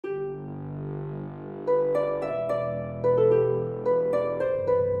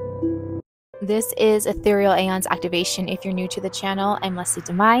This is Ethereal Aeons Activation. If you're new to the channel, I'm Leslie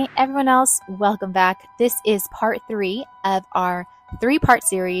Demai. Everyone else, welcome back. This is part 3 of our 3-part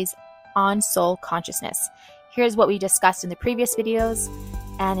series on soul consciousness. Here's what we discussed in the previous videos,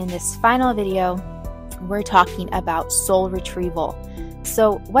 and in this final video, we're talking about soul retrieval.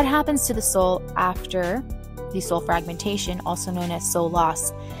 So what happens to the soul after the soul fragmentation, also known as soul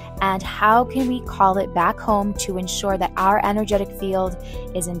loss? And how can we call it back home to ensure that our energetic field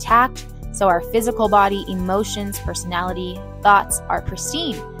is intact, so our physical body, emotions, personality, thoughts are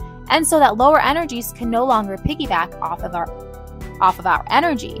pristine, and so that lower energies can no longer piggyback off of our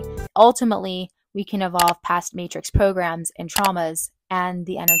energy. Ultimately, we can evolve past matrix programs and traumas and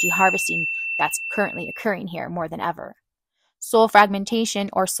the energy harvesting that's currently occurring here more than ever. Soul fragmentation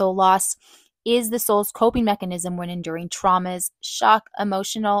or soul loss is the soul's coping mechanism when enduring traumas, shock,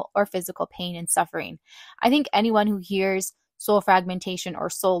 emotional, or physical pain and suffering. I think anyone who hears soul fragmentation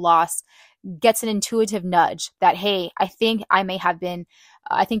or soul loss gets an intuitive nudge that, hey, I think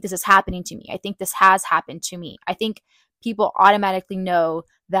this is happening to me. I think this has happened to me. I think people automatically know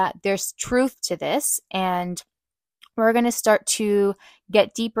that there's truth to this, and we're going to start to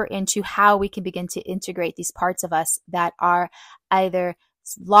get deeper into how we can begin to integrate these parts of us that are either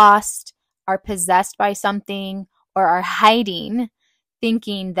lost, are possessed by something, or are hiding,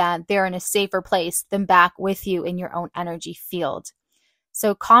 thinking that they're in a safer place than back with you in your own energy field.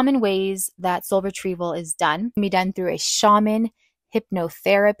 So common ways that soul retrieval is done can be done through a shaman,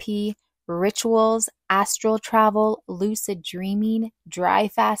 hypnotherapy, rituals, astral travel, lucid dreaming, dry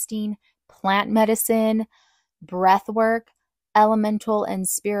fasting, plant medicine, breath work, elemental and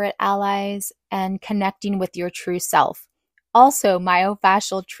spirit allies, and connecting with your true self. Also,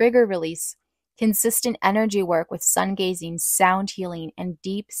 myofascial trigger release, consistent energy work with sun gazing, sound healing, and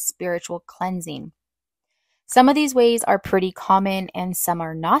deep spiritual cleansing. Some of these ways are pretty common and some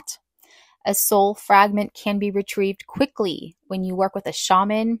are not. A soul fragment can be retrieved quickly. When you work with a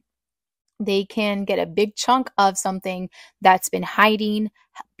shaman, they can get a big chunk of something that's been hiding,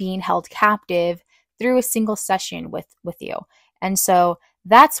 being held captive through a single session with you. And so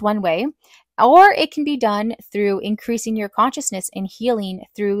that's one way. Or it can be done through increasing your consciousness and healing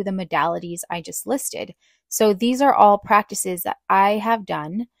through the modalities I just listed. So these are all practices that I have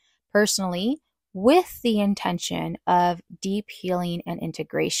done personally with the intention of deep healing and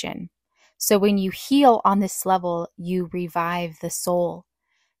integration. So when you heal on this level, you revive the soul.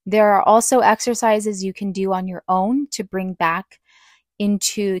 There are also exercises you can do on your own to bring you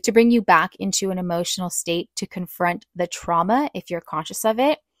back into an emotional state to confront the trauma if you're conscious of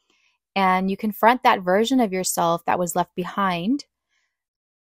it. And you confront that version of yourself that was left behind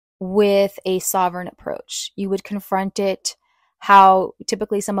with a sovereign approach. You would confront it how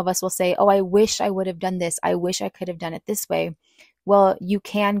typically some of us will say, oh, I wish I would have done this. I wish I could have done it this way. Well, you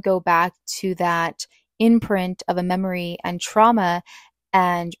can go back to that imprint of a memory and trauma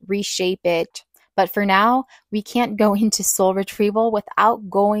and reshape it. But for now, we can't go into soul retrieval without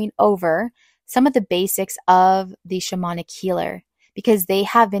going over some of the basics of the shamanic healer, because they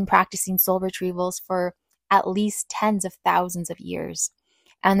have been practicing soul retrievals for at least tens of thousands of years.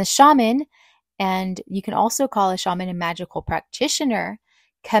 And the shaman, and you can also call a shaman a magical practitioner,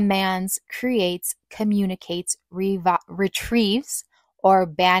 commands, creates, communicates, retrieves, or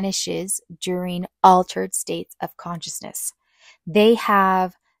banishes during altered states of consciousness. They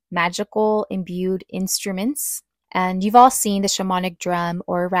have magical imbued instruments, and you've all seen the shamanic drum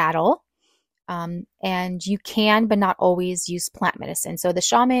or rattle. And you can, but not always, use plant medicine. So the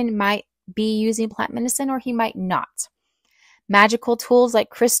shaman might be using plant medicine or he might not. Magical tools like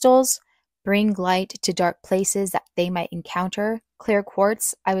crystals bring light to dark places that they might encounter. Clear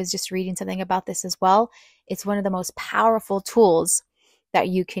quartz, I was just reading something about this as well. It's one of the most powerful tools that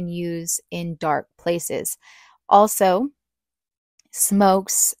you can use in dark places. Also,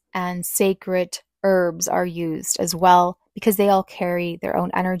 smokes and sacred herbs are used as well, because they all carry their own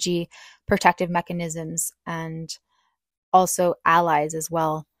energy, protective mechanisms, and also allies as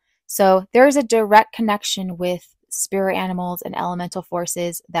well. So there is a direct connection with spirit animals and elemental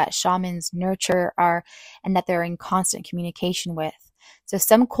forces that shamans nurture and that they're in constant communication with. So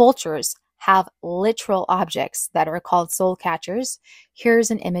some cultures have literal objects that are called soul catchers.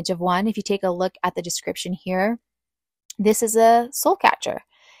 Here's an image of one. If you take a look at the description here, this is a soul catcher.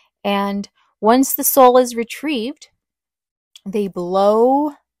 And once the soul is retrieved, they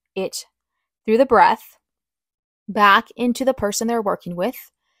blow it through the breath back into the person they're working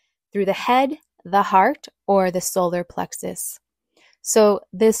with, through the head, the heart, or the solar plexus. So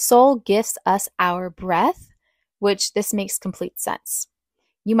the soul gifts us our breath, which this makes complete sense.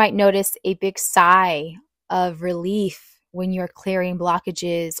 You might notice a big sigh of relief when you're clearing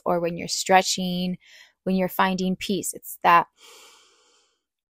blockages or when you're stretching, when you're finding peace. It's that,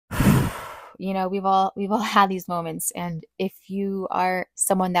 we've all had these moments. And if you are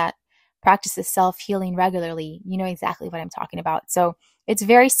someone that practices self-healing regularly, you know exactly what I'm talking about. So it's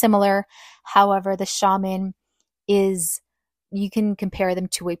very similar. However, the shaman you can compare them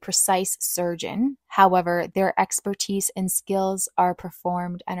to a precise surgeon. However, their expertise and skills are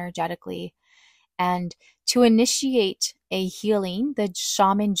performed energetically. And to initiate a healing, the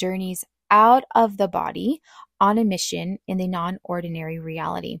shaman journeys out of the body on a mission in the non-ordinary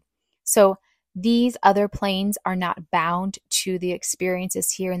reality. So these other planes are not bound to the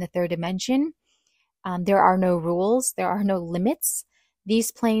experiences here in the third dimension. There are no rules, there are no limits.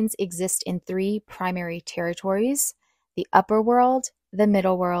 These planes exist in three primary territories: the upper world, the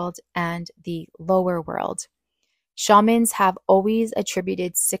middle world, and the lower world. Shamans have always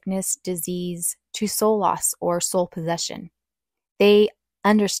attributed sickness, disease to soul loss or soul possession. They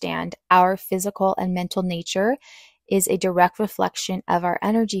understand our physical and mental nature is a direct reflection of our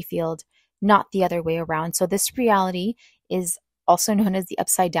energy field, not the other way around. So this reality is also known as the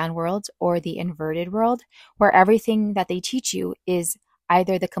upside down world or the inverted world, where everything that they teach you is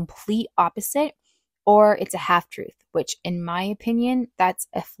either the complete opposite or it's a half truth, which in my opinion, that's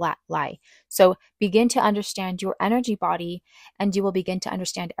a flat lie. So begin to understand your energy body and you will begin to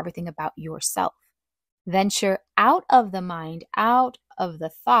understand everything about yourself. Venture out of the mind, out of the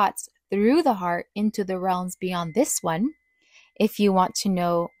thoughts, through the heart into the realms beyond this one, if you want to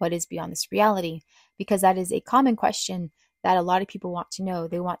know what is beyond this reality, because that is a common question that a lot of people want to know.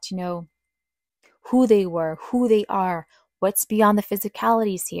 They want to know who they were, who they are, what's beyond the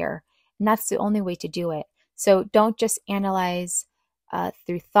physicalities here. And that's the only way to do it. So don't just analyze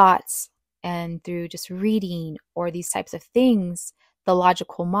through thoughts and through just reading or these types of things, the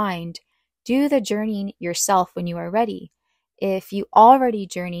logical mind. Do the journeying yourself when you are ready. If you already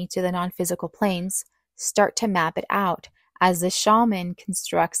journey to the non-physical planes, start to map it out as the shaman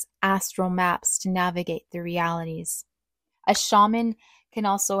constructs astral maps to navigate the realities. A shaman can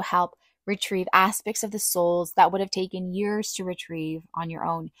also help retrieve aspects of the souls that would have taken years to retrieve on your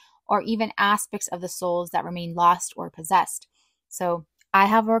own, or even aspects of the souls that remain lost or possessed. So I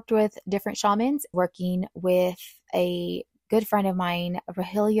have worked with different shamans, working with a good friend of mine,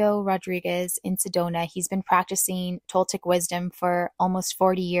 Rogelio Rodriguez in Sedona. He's been practicing Toltec wisdom for almost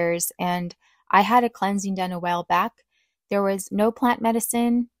 40 years, and I had a cleansing done a while back. There was no plant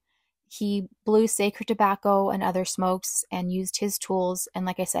medicine. He blew sacred tobacco and other smokes and used his tools. And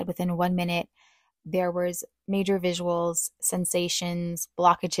like I said, within 1 minute, there was major visuals, sensations,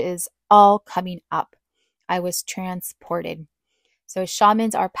 blockages, all coming up. I was transported. So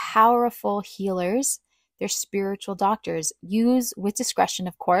shamans are powerful healers. They're spiritual doctors. Use with discretion,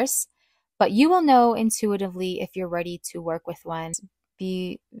 of course, but you will know intuitively if you're ready to work with one.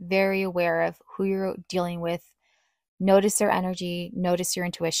 Be very aware of who you're dealing with. Notice their energy, notice your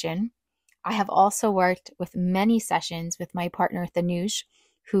intuition. I have also worked with many sessions with my partner, Thanuj,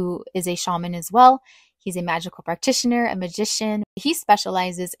 who is a shaman as well. He's a magical practitioner, a magician. He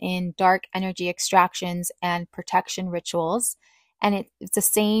specializes in dark energy extractions and protection rituals. And it's the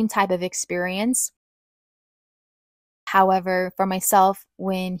same type of experience. However, for myself,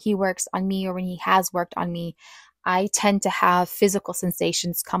 when he works on me or when he has worked on me, I tend to have physical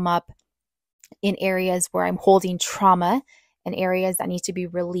sensations come up in areas where I'm holding trauma and areas that need to be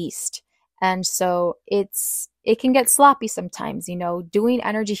released. And so it can get sloppy sometimes. Doing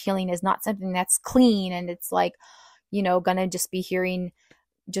energy healing is not something that's clean and it's like, gonna just be hearing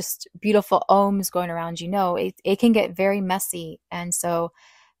just beautiful ohms going around. It can get very messy. And so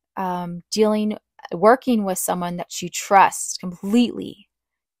working with someone that you trust completely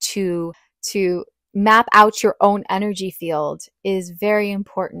to map out your own energy field is very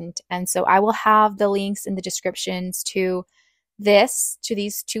important. And so I will have the links in the descriptions to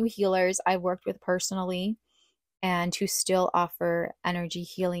these two healers I've worked with personally and who still offer energy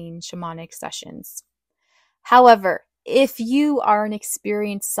healing shamanic sessions. However, if you are an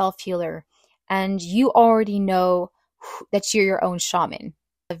experienced self-healer and you already know that you're your own shaman,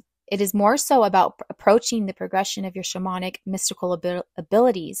 it is more so about approaching the progression of your shamanic mystical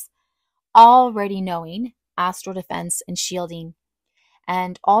abilities, already knowing astral defense and shielding,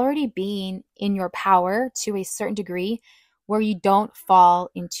 and already being in your power to a certain degree where you don't fall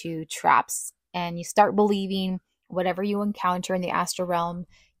into traps and you start believing whatever you encounter in the astral realm,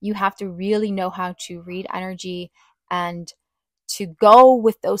 you have to really know how to read energy and to go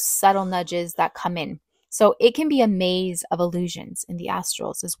with those subtle nudges that come in. So it can be a maze of illusions in the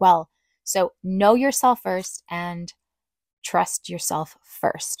astrals as well. So know yourself first and trust yourself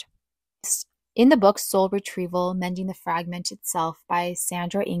first. In the book Soul Retrieval, Mending the Fragment Itself by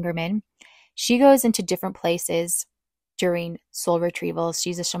Sandra Ingerman, she goes into different places during soul retrievals.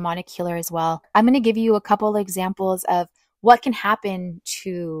 She's a shamanic healer as well. I'm going to give you a couple of examples of what can happen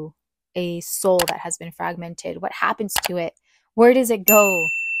to a soul that has been fragmented. What happens to it? Where does it go?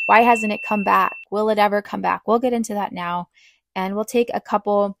 Why hasn't it come back? Will it ever come back? We'll get into that now. And we'll take a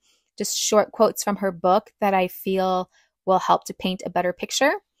couple just short quotes from her book that I feel will help to paint a better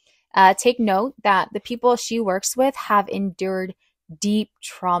picture. Take note that the people she works with have endured deep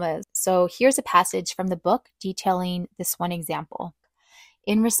traumas. So here's a passage from the book detailing this one example.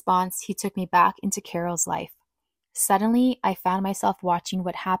 In response, he took me back into Carol's life. Suddenly, I found myself watching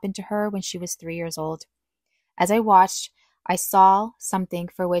what happened to her when she was 3 years old. As I watched, I saw something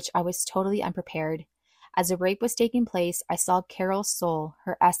for which I was totally unprepared. As the rape was taking place, I saw Carol's soul,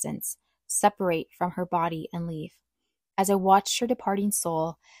 her essence, separate from her body and leave. As I watched her departing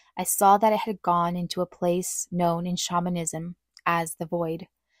soul, I saw that it had gone into a place known in shamanism as the void,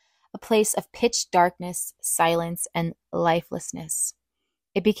 a place of pitch darkness, silence, and lifelessness.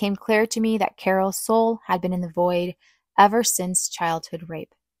 It became clear to me that Carol's soul had been in the void ever since childhood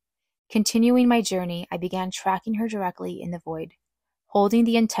rape. Continuing my journey, I began tracking her directly in the void, holding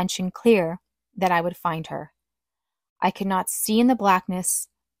the intention clear that I would find her. I could not see in the blackness,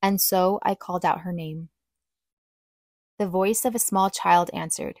 and so I called out her name. The voice of a small child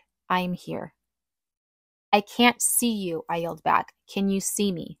answered, I am here. I can't see you, I yelled back. Can you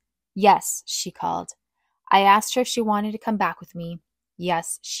see me? Yes, she called. I asked her if she wanted to come back with me.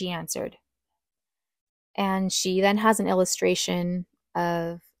 Yes, she answered. And she then has an illustration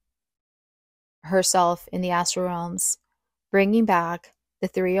of herself in the astral realms, bringing back the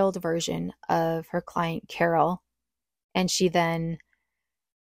 3-year-old version of her client, Carol. And she then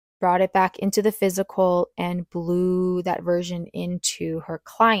brought it back into the physical and blew that version into her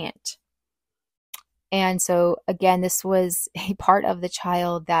client. And so, again, this was a part of the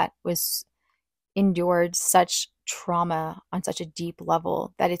child that was endured such trauma on such a deep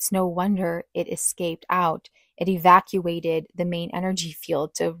level that it's no wonder it escaped out. It evacuated the main energy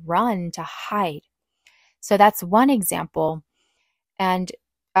field to run, to hide. So that's one example. And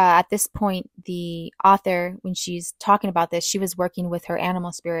at this point, the author, when she's talking about this, she was working with her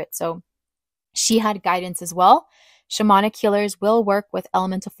animal spirit. So she had guidance as well. Shamanic healers will work with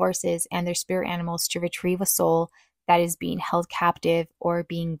elemental forces and their spirit animals to retrieve a soul that is being held captive or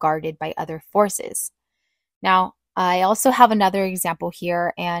being guarded by other forces. Now, I also have another example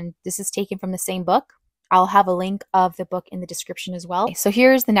here, and this is taken from the same book. I'll have a link of the book in the description as well. So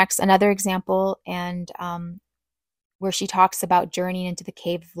here's another example, and where she talks about journeying into the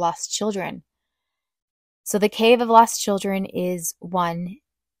Cave of Lost Children. So the Cave of Lost Children is one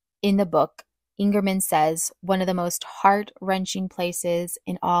in the book. Ingerman says, one of the most heart-wrenching places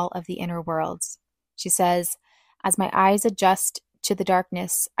in all of the inner worlds. She says, as my eyes adjust to the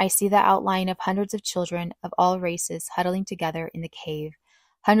darkness, I see the outline of hundreds of children of all races huddling together in the cave.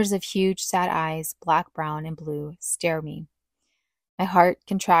 Hundreds of huge, sad eyes, black, brown, and blue, stare me. My heart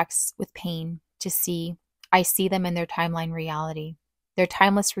contracts with pain to see. I see them in their timeline reality, their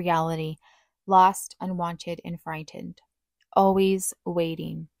timeless reality, lost, unwanted, and frightened, always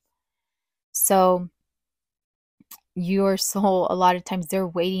waiting. So your soul, a lot of times they're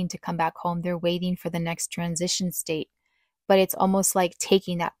waiting to come back home. They're waiting for the next transition state, but it's almost like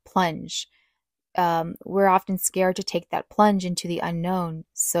taking that plunge. We're often scared to take that plunge into the unknown.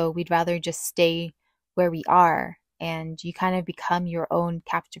 So we'd rather just stay where we are, and you kind of become your own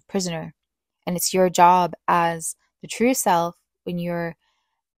captive prisoner. And it's your job as the true self, when you're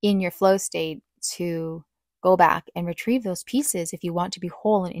in your flow state, to go back and retrieve those pieces if you want to be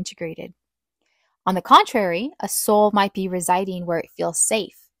whole and integrated. On the contrary, a soul might be residing where it feels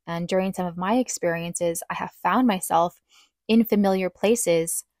safe. And during some of my experiences, I have found myself in familiar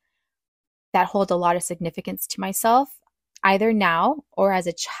places that hold a lot of significance to myself, either now or as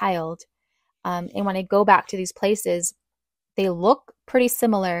a child. And when I go back to these places, they look pretty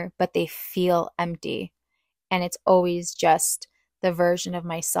similar, but they feel empty. And it's always just the version of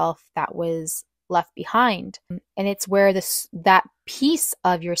myself that was left behind. And it's where that piece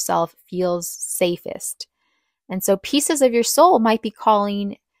of yourself feels safest. And so pieces of your soul might be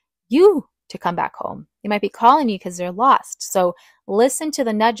calling you to come back home. They might be calling you because they're lost. So listen to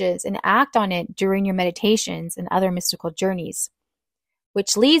the nudges and act on it during your meditations and other mystical journeys,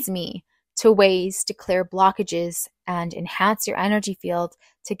 which leads me to ways to clear blockages and enhance your energy field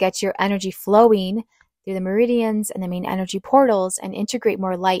to get your energy flowing through the meridians and the main energy portals and integrate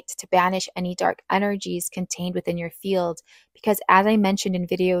more light to banish any dark energies contained within your field. Because as I mentioned in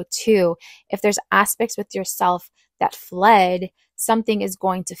video 2, if there's aspects with yourself that fled, something is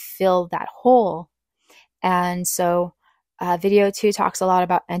going to fill that hole. And so video 2 talks a lot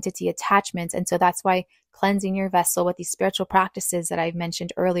about entity attachments. And so that's why cleansing your vessel with these spiritual practices that I've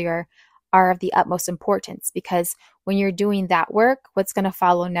mentioned earlier are of the utmost importance, because when you're doing that work, what's going to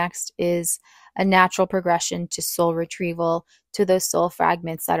follow next is a natural progression to soul retrieval, to those soul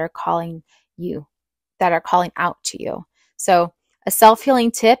fragments that are calling you, that are calling out to you. So a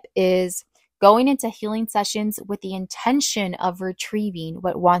self-healing tip is going into healing sessions with the intention of retrieving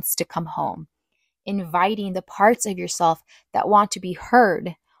what wants to come home, inviting the parts of yourself that want to be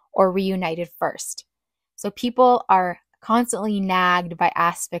heard or reunited first. So people are constantly nagged by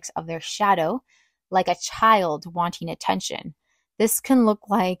aspects of their shadow, like a child wanting attention. This can look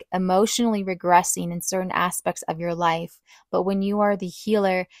like emotionally regressing in certain aspects of your life. But when you are the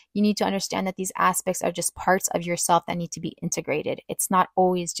healer, you need to understand that these aspects are just parts of yourself that need to be integrated. It's not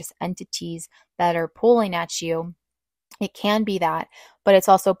always just entities that are pulling at you. It can be that, but it's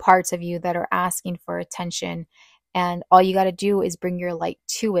also parts of you that are asking for attention. And all you got to do is bring your light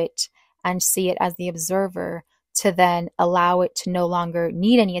to it and see it as the observer, to then allow it to no longer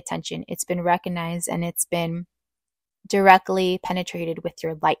need any attention. It's been recognized and it's been directly penetrated with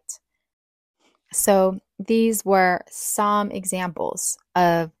your light. So these were some examples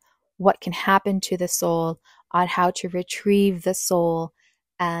of what can happen to the soul, on how to retrieve the soul,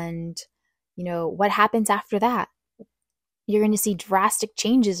 and what happens after that. You're going to see drastic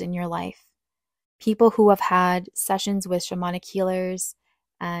changes in your life. People who have had sessions with shamanic healers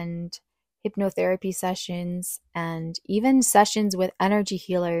and hypnotherapy sessions, and even sessions with energy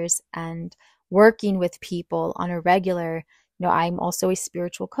healers and working with people on a regular, I'm also a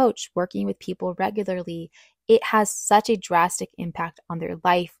spiritual coach, working with people regularly. It has such a drastic impact on their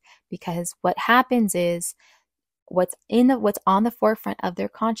life, because what happens is what's on the forefront of their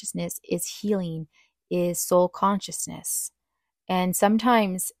consciousness is healing, is soul consciousness. And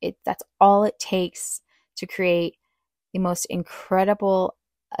sometimes that's all it takes to create the most incredible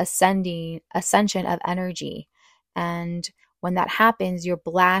ascension of energy. And when that happens, you're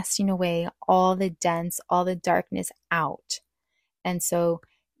blasting away all the dense, all the darkness out. And so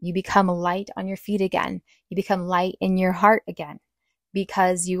you become light on your feet again. You become light in your heart again,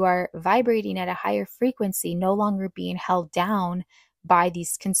 because you are vibrating at a higher frequency, no longer being held down by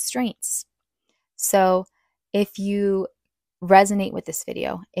these constraints. So if you resonate with this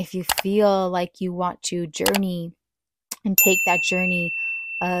video, if you feel like you want to journey and take that journey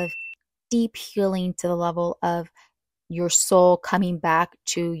of deep healing to the level of your soul coming back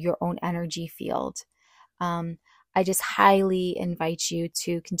to your own energy field, I just highly invite you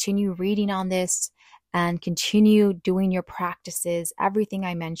to continue reading on this and continue doing your practices, everything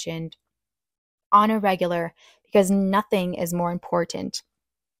I mentioned, on a regular, because nothing is more important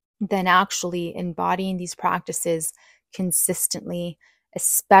than actually embodying these practices consistently,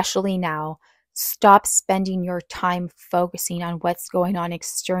 especially now. Stop spending your time focusing on what's going on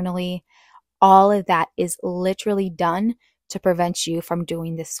externally. All of that is literally done to prevent you from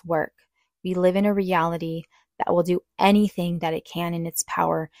doing this work. We live in a reality that will do anything that it can in its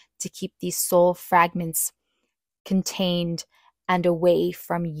power to keep these soul fragments contained and away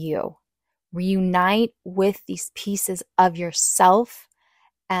from you. Reunite with these pieces of yourself,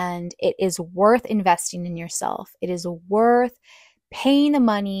 and it is worth investing in yourself. It is worth paying the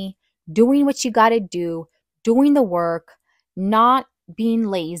money, doing what you got to do, doing the work, not being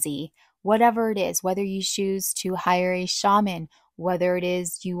lazy, whatever it is, whether you choose to hire a shaman, whether it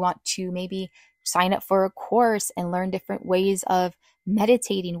is you want to maybe sign up for a course and learn different ways of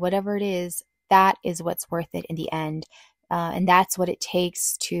meditating, whatever it is, that is what's worth it in the end. And that's what it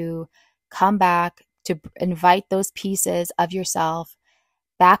takes to come back, to invite those pieces of yourself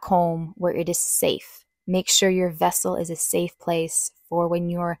back home where it is safe. Make sure your vessel is a safe place for when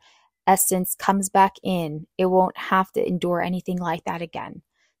your essence comes back in. It won't have to endure anything like that again.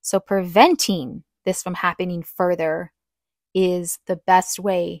 So preventing this from happening further is the best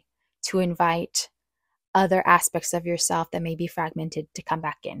way to invite other aspects of yourself that may be fragmented to come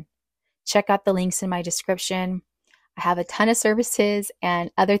back in. Check out the links in my description. I have a ton of services and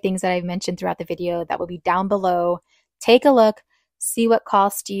other things that I've mentioned throughout the video that will be down below. Take a look, see what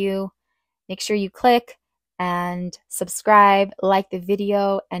calls to you. Make sure you click and subscribe, like the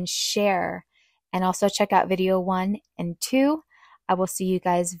video, and share. And also check out video 1 and 2. I will see you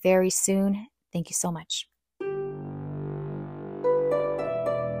guys very soon. Thank you so much.